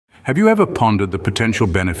Have you ever pondered the potential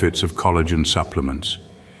benefits of collagen supplements?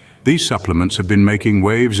 These supplements have been making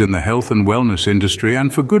waves in the health and wellness industry,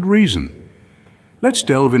 and for good reason. Let's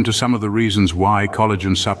delve into some of the reasons why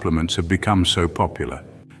collagen supplements have become so popular.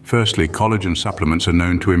 Firstly, collagen supplements are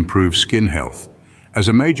known to improve skin health. As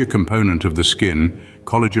a major component of the skin,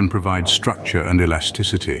 collagen provides structure and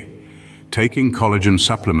elasticity. Taking collagen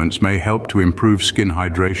supplements may help to improve skin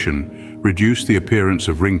hydration, reduce the appearance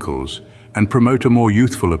of wrinkles, and promote a more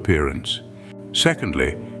youthful appearance.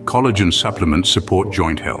 Secondly, collagen supplements support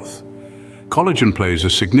joint health. Collagen plays a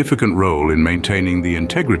significant role in maintaining the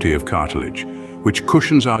integrity of cartilage, which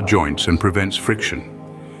cushions our joints and prevents friction.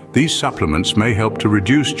 These supplements may help to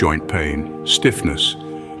reduce joint pain, stiffness,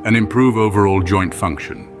 and improve overall joint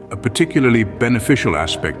function, a particularly beneficial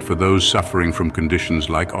aspect for those suffering from conditions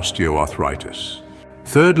like osteoarthritis.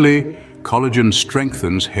 Thirdly, collagen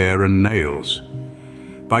strengthens hair and nails.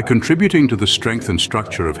 By contributing to the strength and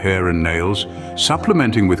structure of hair and nails,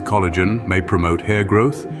 supplementing with collagen may promote hair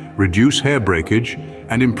growth, reduce hair breakage,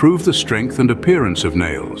 and improve the strength and appearance of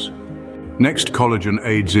nails. Next, collagen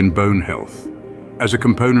aids in bone health. As a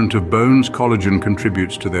component of bones, collagen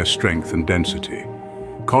contributes to their strength and density.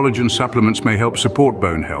 Collagen supplements may help support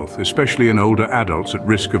bone health, especially in older adults at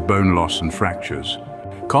risk of bone loss and fractures.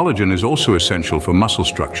 Collagen is also essential for muscle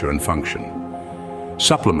structure and function.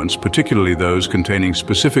 Supplements, particularly those containing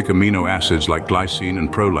specific amino acids like glycine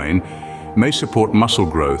and proline, may support muscle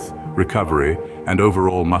growth, recovery, and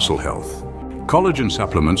overall muscle health. Collagen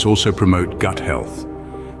supplements also promote gut health.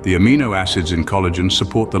 The amino acids in collagen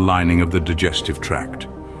support the lining of the digestive tract.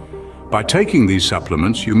 By taking these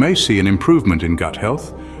supplements, you may see an improvement in gut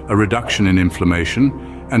health, a reduction in inflammation,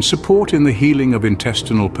 and support in the healing of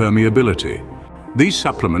intestinal permeability. These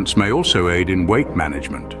supplements may also aid in weight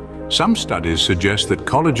management. Some studies suggest that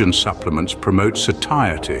collagen supplements promote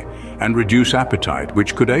satiety and reduce appetite,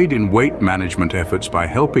 which could aid in weight management efforts by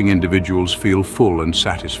helping individuals feel full and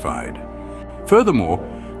satisfied. Furthermore,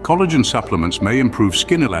 collagen supplements may improve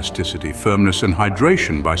skin elasticity, firmness, and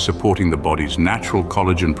hydration by supporting the body's natural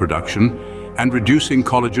collagen production and reducing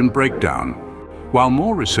collagen breakdown. While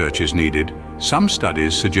more research is needed, some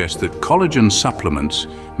studies suggest that collagen supplements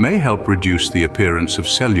may help reduce the appearance of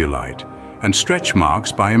cellulite and stretch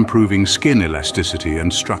marks by improving skin elasticity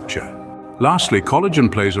and structure. Lastly,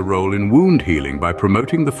 collagen plays a role in wound healing by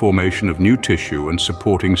promoting the formation of new tissue and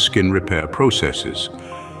supporting skin repair processes.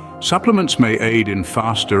 Supplements may aid in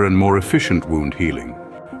faster and more efficient wound healing.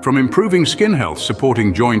 From improving skin health,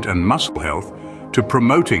 supporting joint and muscle health, to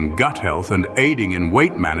promoting gut health and aiding in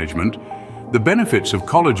weight management, the benefits of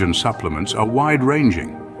collagen supplements are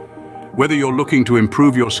wide-ranging. Whether you're looking to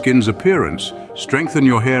improve your skin's appearance, strengthen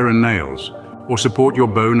your hair and nails, or support your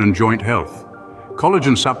bone and joint health,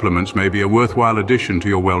 collagen supplements may be a worthwhile addition to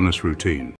your wellness routine.